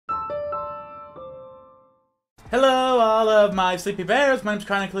Hello, all of my sleepy bears. My name's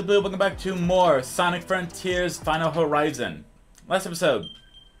Chronically Blue. Welcome back to more Sonic Frontiers Final Horizon. Last episode,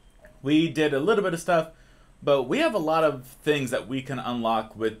 we did a little bit of stuff, but we have a lot of things that we can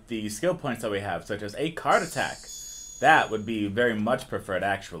unlock with the skill points that we have, such as a card attack. That would be very much preferred,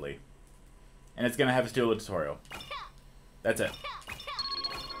 actually. And it's going to have us do a tutorial. That's it.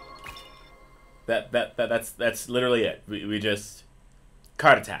 That's literally it. We just...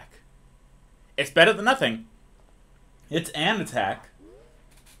 Card attack. It's better than nothing. It's an attack.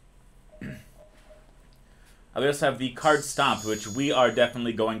 I also have the card stomp, which we are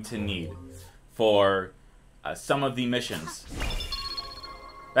definitely going to need for some of the missions.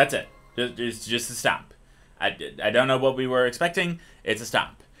 That's it. It's just a stomp. I don't know what we were expecting. It's a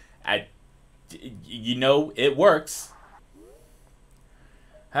stomp. You know, it works.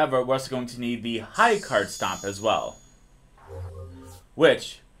 However, we're also going to need the high card stomp as well.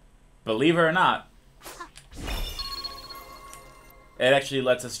 Which, believe it or not, it actually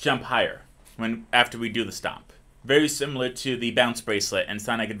lets us jump higher after we do the stomp. Very similar to the bounce bracelet in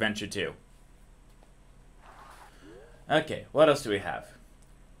Sonic Adventure 2. Okay, what else do we have?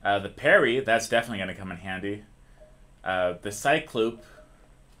 The parry, that's definitely going to come in handy. The Cycloop.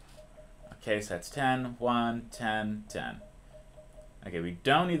 Okay, so that's 10, 1, 10, 10. Okay, we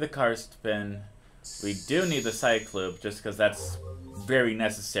don't need the car spin. We do need the Cycloop, just because that's very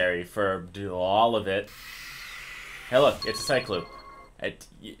necessary for all of it. Hey look, it's a Cycloop.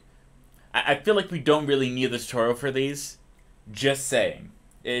 I feel like we don't really need the tutorial for these. Just saying.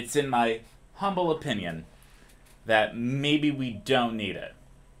 It's in my humble opinion that maybe we don't need it.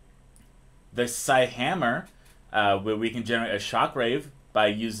 The Psy Hammer, where we can generate a shockwave by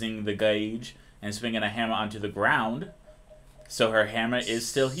using the gauge and swinging a hammer onto the ground. So her hammer is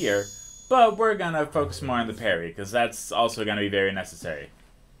still here, but we're going to focus more on the parry, because that's also going to be very necessary.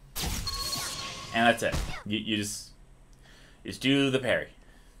 And that's it. You just do the parry.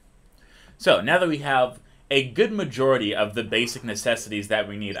 So, now that we have a good majority of the basic necessities that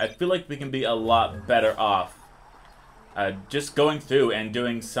we need, I feel like we can be a lot better off just going through and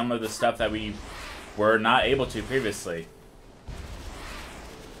doing some of the stuff that we were not able to previously.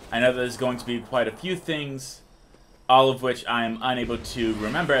 I know there's going to be quite a few things, all of which I am unable to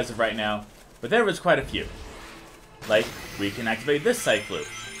remember as of right now, but there was quite a few. Like, we can activate this Cycloop.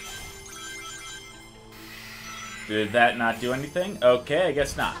 Did that not do anything? Okay, I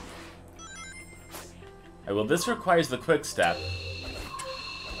guess not. Well, this requires the quick step.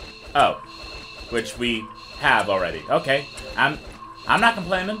 Oh, which we have already. Okay, I'm not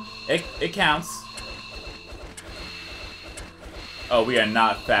complaining. It counts. Oh, we are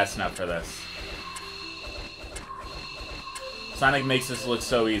not fast enough for this. Sonic makes this look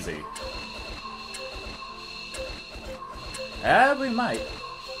so easy. We might.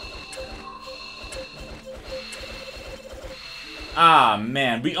 Ah,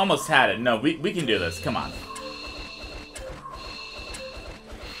 man, we almost had it. No, we can do this. Come on.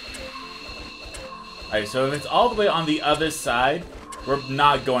 Alright, so if it's all the way on the other side, we're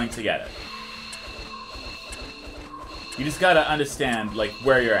not going to get it. You just gotta understand, like,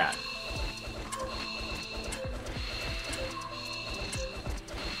 where you're at.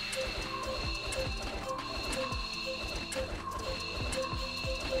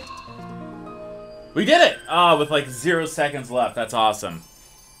 We did it! Oh, with like 0 seconds left. That's awesome.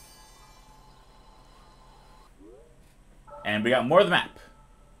 And we got more of the map.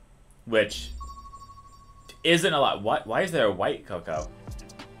 Which isn't a lot. What? Why is there a white Coco?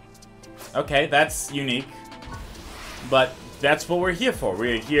 Okay, that's unique. But that's what we're here for.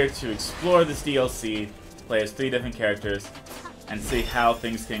 We're here to explore this DLC, play as 3 different characters, and see how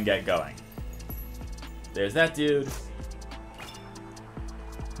things can get going. There's that dude.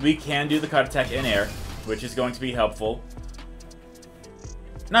 We can do the card attack in air, which is going to be helpful.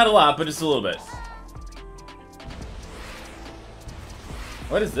 Not a lot, but just a little bit.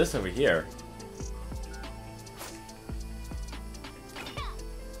 What is this over here?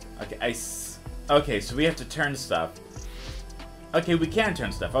 Okay, okay, so we have to turn stuff. Okay, we can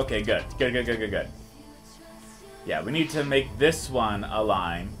turn stuff. Okay, good. Good. Yeah, we need to make this one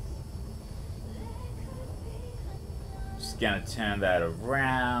align. Just gonna turn that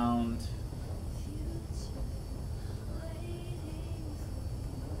around.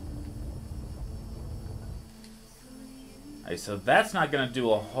 Alright, so that's not gonna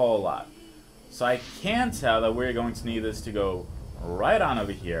do a whole lot. So I can tell that we're going to need this to go right on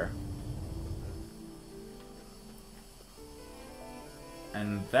over here.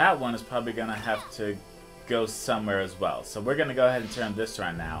 And that one is probably gonna have to go somewhere as well. So we're gonna go ahead and turn this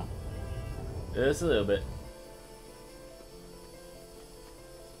right now. Just a little bit.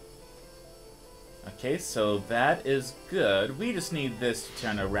 Okay, so that is good. We just need this to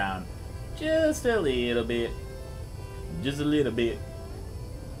turn around just a little bit. Just a little bit.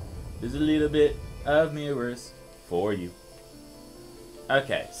 Just a little bit of mirrors for you.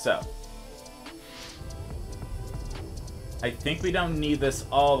 Okay, so I think we don't need this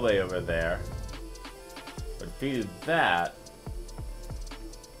all the way over there. But if we do that,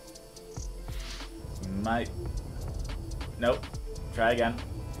 we might... Nope. Try again.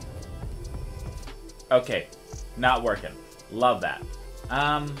 Okay. Not working. Love that.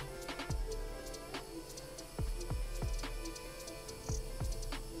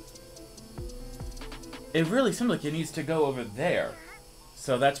 It really seems like it needs to go over there.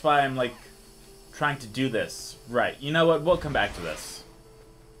 So that's why I'm, like, trying to do this. Right. You know what? We'll come back to this.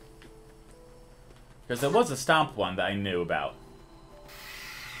 Because there was a stomp one that I knew about.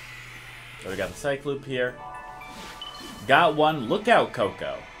 So we got the Cycloop here. Got one Lookout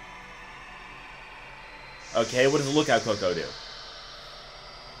Coco. Okay, what does Lookout Coco do?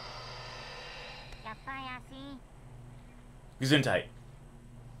 Gesundheit.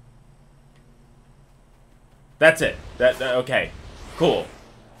 That's it. Okay. Cool.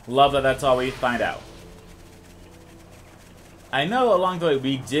 Love that that's all we find out. I know along the way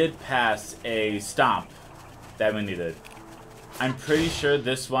we did pass a stomp that we needed. I'm pretty sure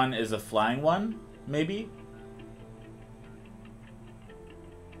this one is a flying one, maybe?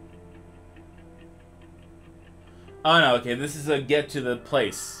 Oh no, okay, this is a get to the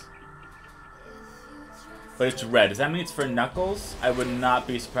place. But it's red. Does that mean it's for Knuckles? I would not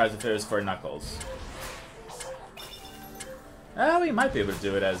be surprised if it was for Knuckles. We might be able to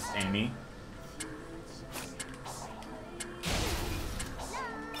do it as Amy.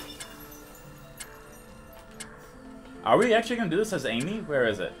 Are we actually going to do this as Amy? Where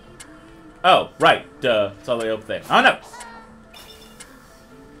is it? Oh, right. Duh. It's all the way up there. Oh, no!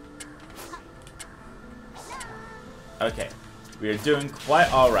 Okay. We are doing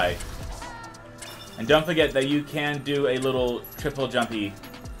quite alright. And don't forget that you can do a little triple jumpy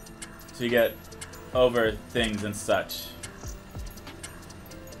to get over things and such.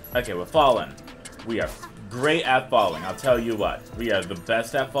 Okay, we're falling. We are great at falling, I'll tell you what. We are the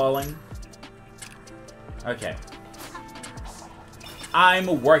best at falling. Okay.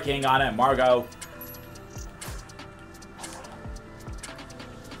 I'm working on it, Margot.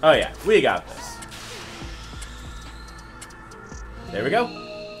 Oh yeah, we got this. There we go.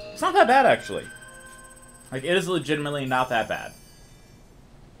 It's not that bad, actually. Like, it is legitimately not that bad.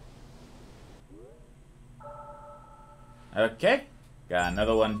 Okay. Got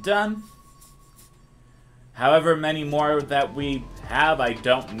another one done. However many more that we have, I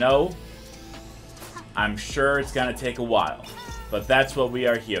don't know. I'm sure it's gonna take a while. But that's what we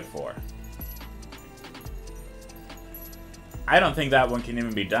are here for. I don't think that one can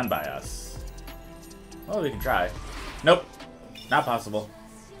even be done by us. Well, we can try. Nope. Not possible.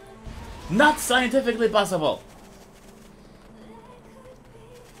 Not scientifically possible!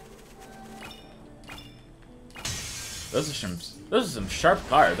 Those are some sharp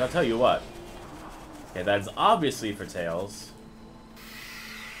cards, I'll tell you what. Okay, that's obviously for Tails.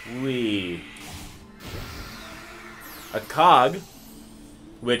 A cog,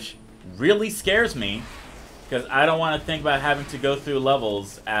 which really scares me, because I don't want to think about having to go through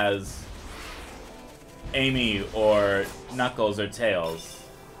levels as Amy or Knuckles or Tails.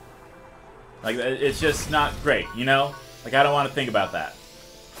 Like, it's just not great, you know? Like, I don't want to think about that.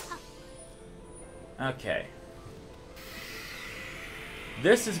 Okay.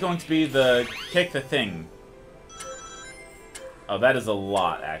 This is going to be the kick the thing. Oh, that is a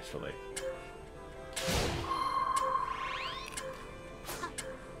lot, actually.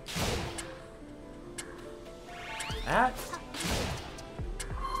 That?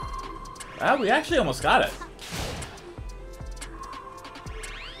 Ah, we actually almost got it.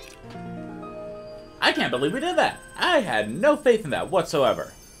 I can't believe we did that. I had no faith in that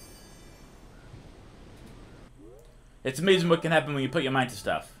whatsoever. It's amazing what can happen when you put your mind to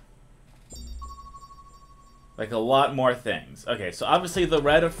stuff. Like a lot more things. Okay, so obviously the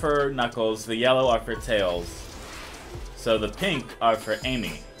red are for Knuckles, the yellow are for Tails. So the pink are for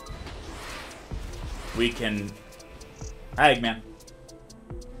Amy. We can... Hi, Eggman.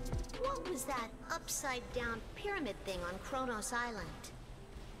 What was that upside-down pyramid thing on Kronos Island?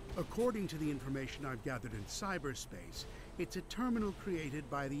 According to the information I've gathered in cyberspace, it's a terminal created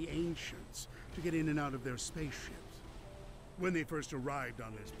by the Ancients to get in and out of their spaceships. When they first arrived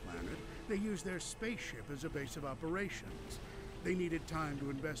on this planet, they used their spaceship as a base of operations. They needed time to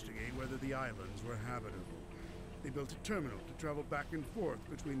investigate whether the islands were habitable. They built a terminal to travel back and forth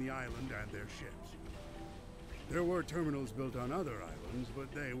between the island and their ships. There were terminals built on other islands, but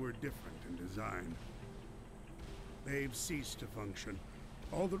they were different in design. They've ceased to function.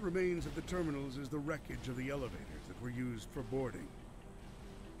 All that remains of the terminals is the wreckage of the elevators that were used for boarding.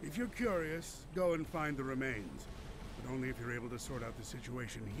 If you're curious, go and find the remains. But only if you're able to sort out the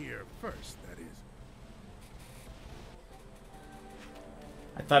situation here first, that is.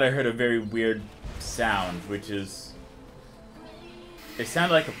 I thought I heard a very weird sound, which is... It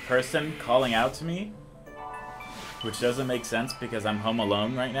sounded like a person calling out to me, which doesn't make sense because I'm home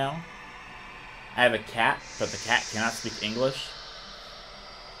alone right now. I have a cat, but the cat cannot speak English.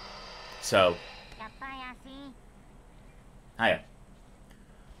 So... Hiya.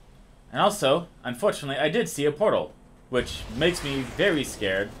 And also, unfortunately, I did see a portal, which makes me very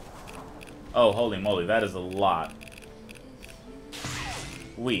scared. Oh, holy moly, that is a lot.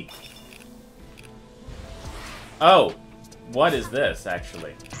 Weak. Oh! What is this,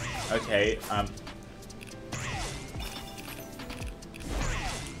 actually? Okay,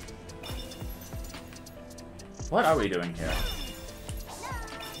 what are we doing here?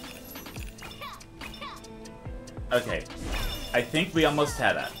 Okay. I think we almost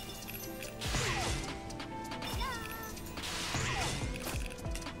had that.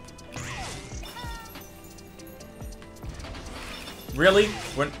 Really?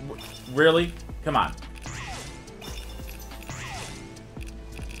 Really? Come on.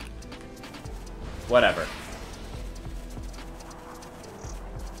 Whatever.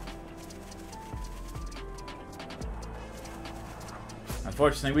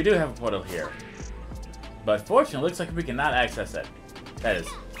 Unfortunately, we do have a portal here. But fortunately, it looks like we cannot access it. That is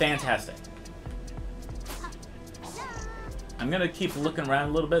fantastic. I'm gonna keep looking around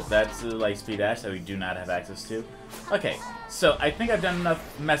a little bit. That's the Lightspeed Dash that we do not have access to. Okay, so I think I've done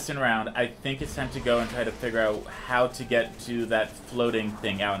enough messing around. I think it's time to go and try to figure out how to get to that floating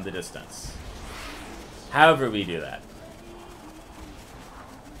thing out in the distance. However we do that.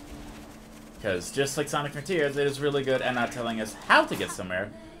 Because just like Sonic Frontiers, it is really good at not telling us how to get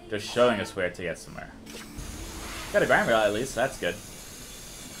somewhere, just showing us where to get somewhere. Got a grind rail at least, that's good.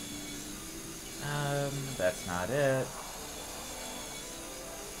 That's not it.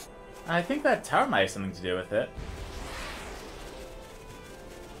 I think that tower might have something to do with it.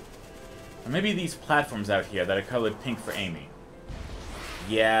 Or maybe these platforms out here that are colored pink for Amy.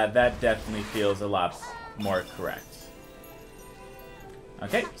 Yeah, that definitely feels a lot more correct.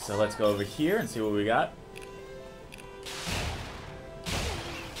 Okay, so let's go over here and see what we got.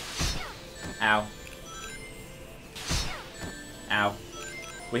 Ow. Ow.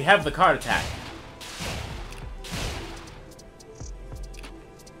 We have the card attack.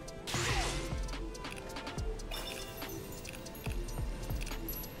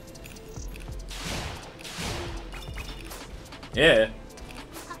 Yeah.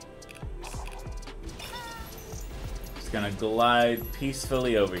 Just gonna glide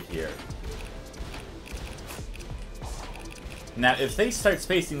peacefully over here. Now, if they start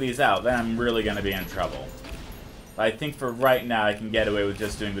spacing these out, then I'm really gonna be in trouble. But I think for right now, I can get away with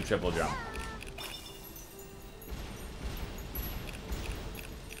just doing the triple jump.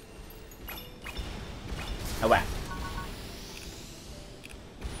 Oh, wow.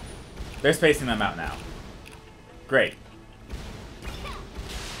 They're spacing them out now. Great.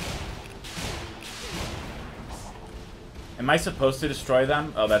 Am I supposed to destroy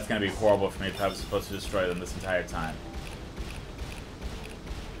them? Oh, that's going to be horrible for me if I was supposed to destroy them this entire time.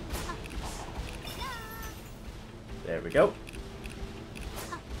 There we go.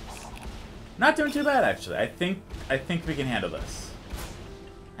 Not doing too bad, actually. I think we can handle this.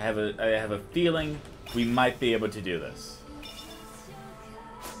 I have a feeling we might be able to do this.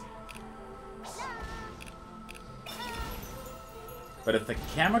 But if the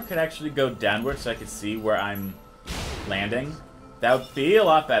camera could actually go downward so I could see where I'm landing, that would be a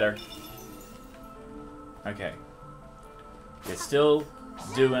lot better. Okay. We're still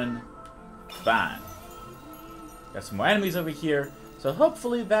doing fine. Got some more enemies over here, so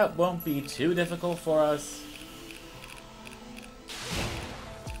hopefully that won't be too difficult for us.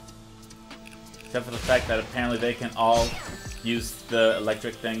 Except for the fact that apparently they can all use the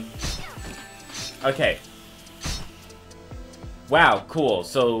electric thing. Okay. Wow, cool.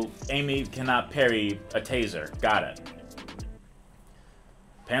 So Amy cannot parry a taser. Got it.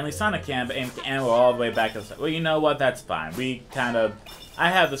 Apparently Sonic can, but Amy can. We're all the way back to the... Well, you know what? That's fine. We kind of... I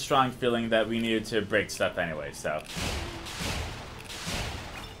have the strong feeling that we needed to break stuff anyway, so...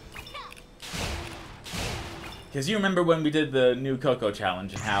 Because you remember when we did the new Coco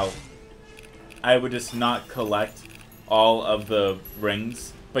challenge and how I would just not collect all of the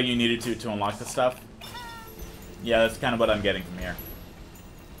rings, but you needed to unlock the stuff? Yeah, that's kind of what I'm getting from here.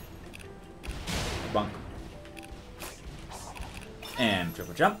 Bunk. And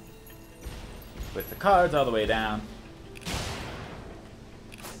triple jump. With the cards all the way down.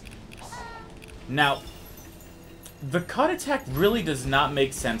 Now, the card attack really does not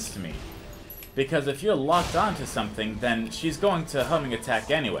make sense to me. Because if you're locked onto something, then she's going to homing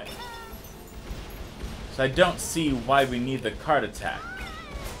attack anyway. So I don't see why we need the card attack.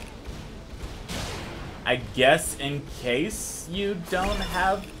 I guess in case you don't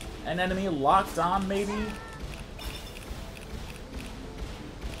have an enemy locked on, maybe?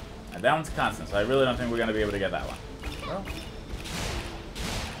 And that one's constant, so I really don't think we're going to be able to get that one. Well.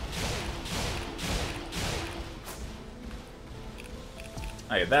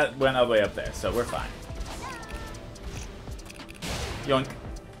 Okay, that went all the way up there, so we're fine. Yoink.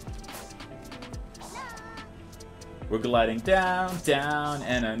 We're gliding down, down,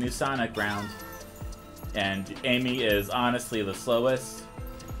 and a new Sonic round. And Amy is honestly the slowest.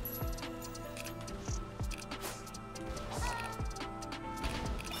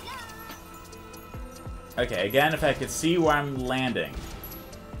 Okay, again, if I could see where I'm landing.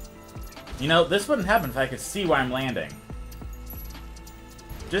 You know, this wouldn't happen if I could see where I'm landing.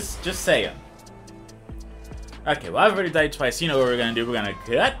 Just saying. Okay, well, I've already died twice. You know what we're gonna do. We're gonna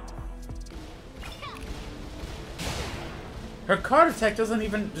cut. Her card attack doesn't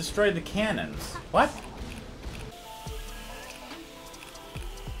even destroy the cannons. What?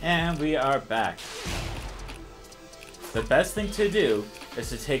 And we are back. The best thing to do is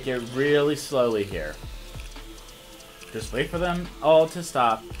to take it really slowly here. Just wait for them all to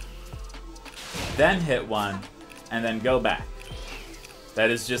stop, then hit one, and then go back. That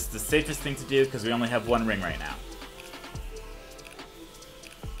is just the safest thing to do because we only have one ring right now.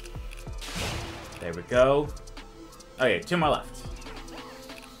 There we go. Okay, 2 more left.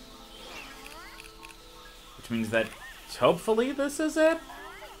 Which means that hopefully this is it?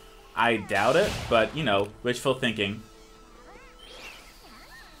 I doubt it, but you know, wishful thinking.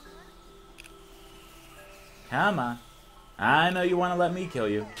 Come on. I know you want to let me kill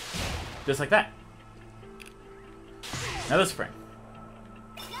you. Just like that. Another spring.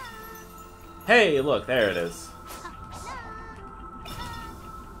 Hey, look, there it is.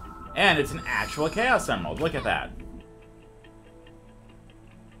 And it's an actual Chaos Emerald. Look at that.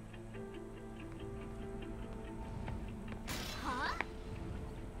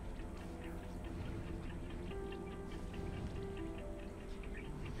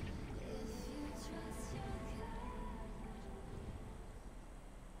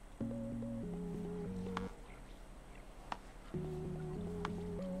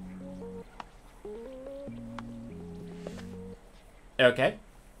 Okay.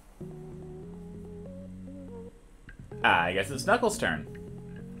 I guess it's Knuckles' turn.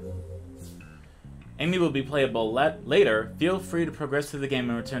 Amy will be playable later. Feel free to progress through the game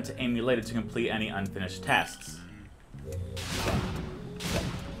and return to Amy later to complete any unfinished tasks.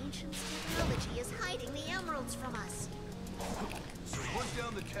 Ancient technology is hiding the emeralds from us. So put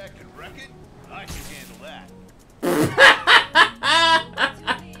down the tech and wreck it? I can handle that.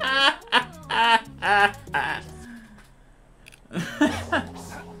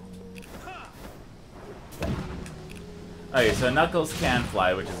 Okay, so Knuckles can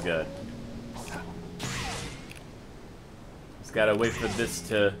fly, which is good. Just gotta wait for this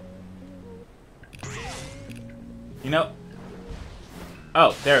to... You know...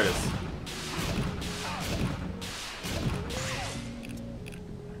 Oh, there it is.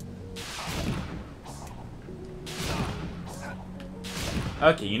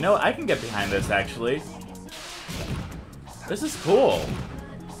 Okay, you know, I can get behind this, actually. This is cool.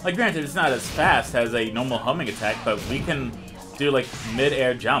 Like, granted, it's not as fast as a normal homing attack, but we can do, like,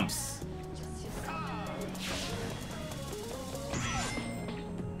 mid-air jumps.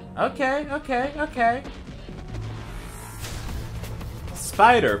 Okay, okay, okay.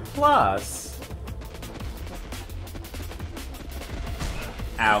 Spider plus.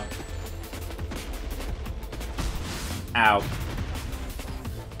 Ow. Ow.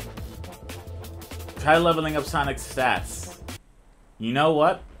 Try leveling up Sonic's stats. You know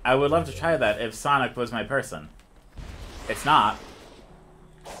what? I would love to try that if Sonic was my person. It's not.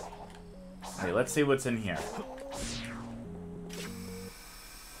 Okay, let's see what's in here.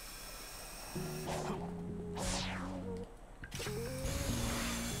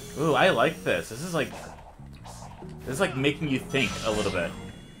 Ooh, I like this. This is like making you think a little bit.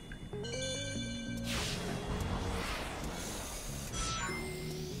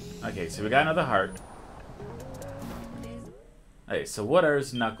 Okay, so we got another heart. Okay, so what are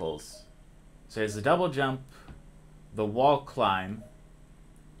his Knuckles? So he has the double jump, the wall climb,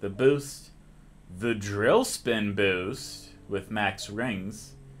 the boost, the drill spin boost with max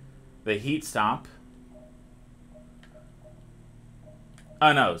rings, the heat stomp,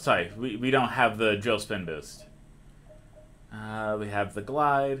 Oh no, sorry. We don't have the drill spin boost. We have the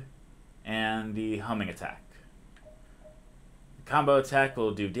glide and the homing attack. The combo attack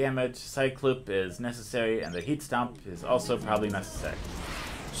will do damage. Cycloop is necessary, and the heat stomp is also probably necessary.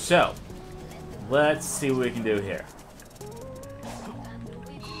 So, let's see what we can do here.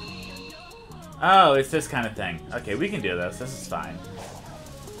 Oh, it's this kind of thing. Okay, we can do this. This is fine.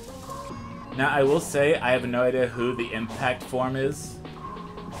 Now, I will say I have no idea who the impact form is,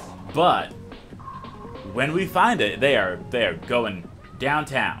 but when we find it, they are going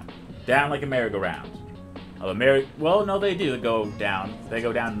downtown, down like a merry-go-round. Well, no, they do go down. They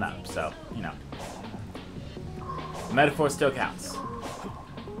go down and up. So, you know, the metaphor still counts.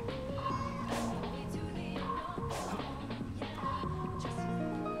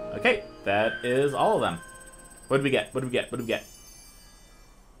 Okay, that is all of them. What did we get? What did we get? What did we get?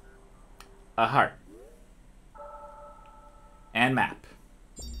 A heart. And map.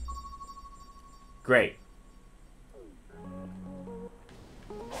 Great.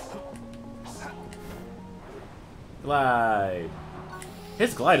 Glide.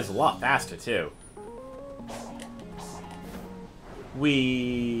 His glide is a lot faster, too.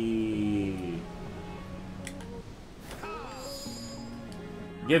 Wee.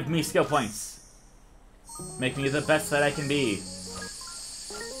 Give me skill points. Make me the best that I can be.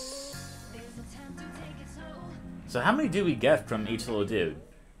 So how many do we get from each little dude?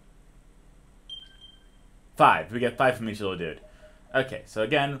 5. We get 5 from each little dude. Okay, so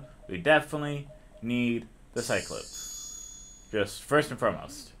again, we definitely need the Cycloop. Just first and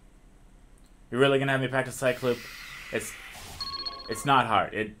foremost. You're really gonna have me practice Cycloop? It's not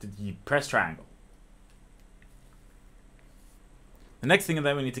hard. You press triangle. The next thing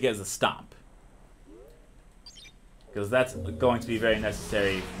that we need to get is a stomp. Because that's going to be very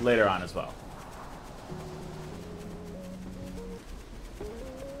necessary later on as well.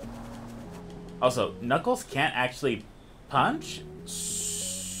 Also, Knuckles can't actually punch,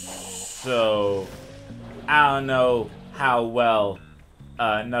 so I don't know how well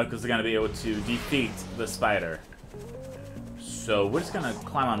Knuckles is going to be able to defeat the spider. So we're just going to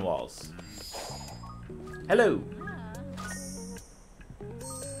climb on walls. Hello!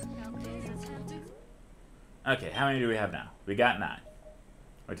 Okay, how many do we have now? We got 9,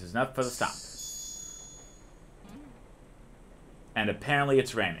 which is enough for the stomp. And apparently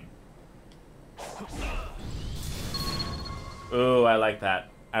it's raining. Ooh, I like that.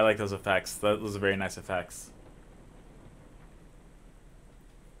 I like those effects. Those are very nice effects.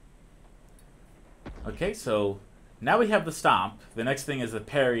 Okay, so now we have the stomp. The next thing is the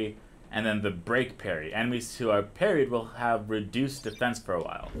parry and then the break parry. Enemies who are parried will have reduced defense for a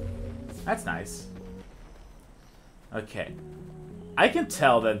while. That's nice. Okay. I can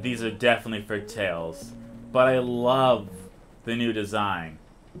tell that these are definitely for Tails, but I love the new design.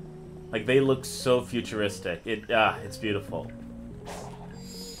 Like, they look so futuristic. It's beautiful.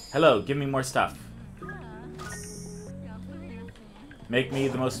 Hello, give me more stuff. Make me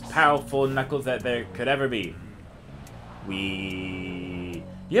the most powerful Knuckles that there could ever be. You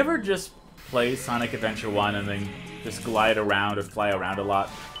ever just play Sonic Adventure 1 and then just glide around or fly around a lot?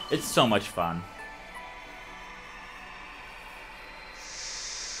 It's so much fun.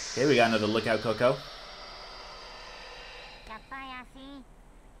 Okay, we got another Lookout Coco.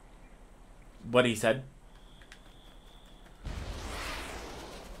 What he said.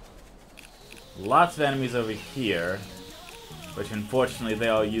 Lots of enemies over here, which unfortunately they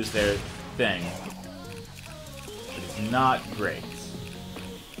all use their thing, which is not great.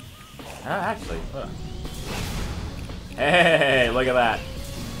 Actually, hey, look at that.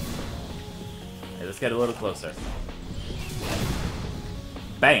 Hey, let's get a little closer.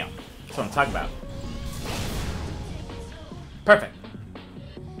 Bam! That's what I'm talking about. Perfect.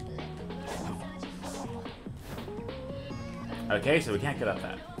 Okay, so we can't get up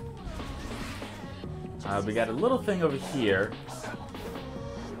that. We got a little thing over here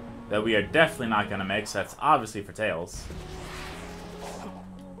that we are definitely not going to make, so that's obviously for Tails.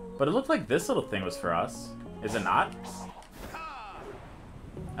 But it looked like this little thing was for us. Is it not?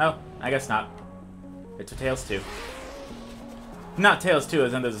 Oh, I guess not. It's for Tails 2. Not Tails 2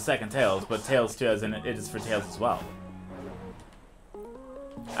 as in there's a second Tails, but Tails 2 as in it is for Tails as well.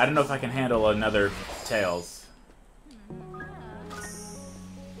 I don't know if I can handle another Tails.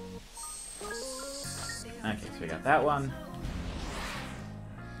 Okay, so we got that one.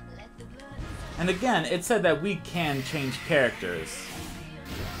 And again, it said that we can change characters.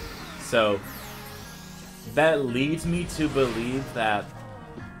 So, that leads me to believe that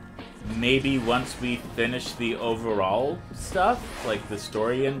maybe once we finish the overall stuff, like the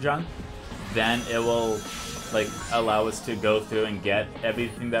story and junk, then it will like, allow us to go through and get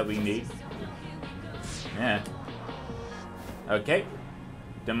everything that we need. Yeah. Okay.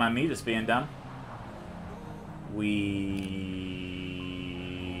 Don't mind me just being dumb.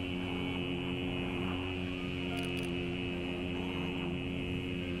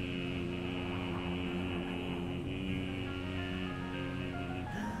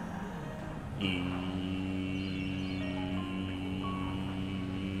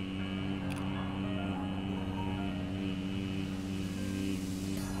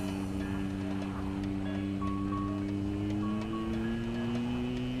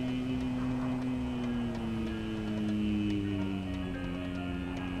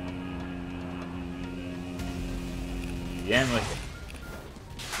 Again with it.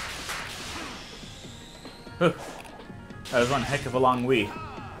 Whew. That was one heck of a long wee.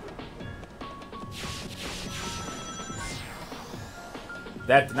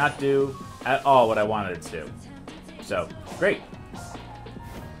 That did not do at all what I wanted it to. So, great.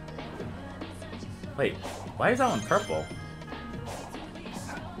 Wait, why is that one purple?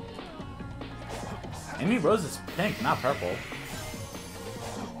 Amy Rose is pink, not purple.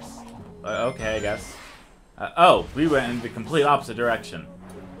 Okay, I guess. Oh, we went in the complete opposite direction.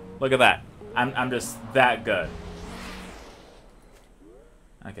 Look at that. I'm just that good.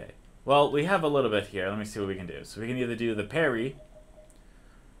 Okay. Well, we have a little bit here. Let me see what we can do. So we can either do the parry,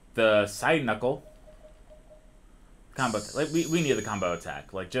 the side knuckle, combo. Like we need the combo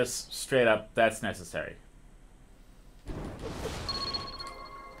attack. Like just straight up, that's necessary.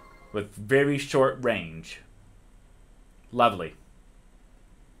 With very short range. Lovely.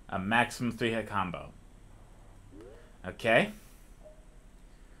 A maximum 3-hit combo. Okay.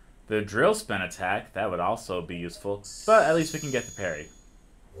 The drill spin attack, that would also be useful, but at least we can get the parry.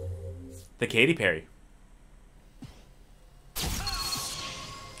 The Katy parry.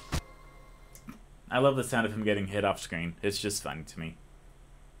 I love the sound of him getting hit off screen. It's just funny to me.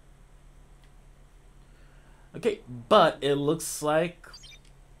 Okay, but it looks like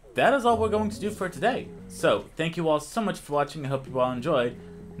that is all we're going to do for today. So, thank you all so much for watching. I hope you all enjoyed.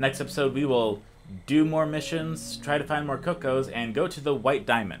 Next episode, we will do more missions, try to find more Cocos, and go to the White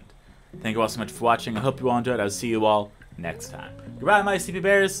Diamond. Thank you all so much for watching. I hope you all enjoyed. I'll see you all next time. Goodbye, my sleepy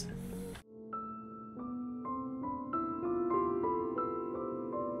bears.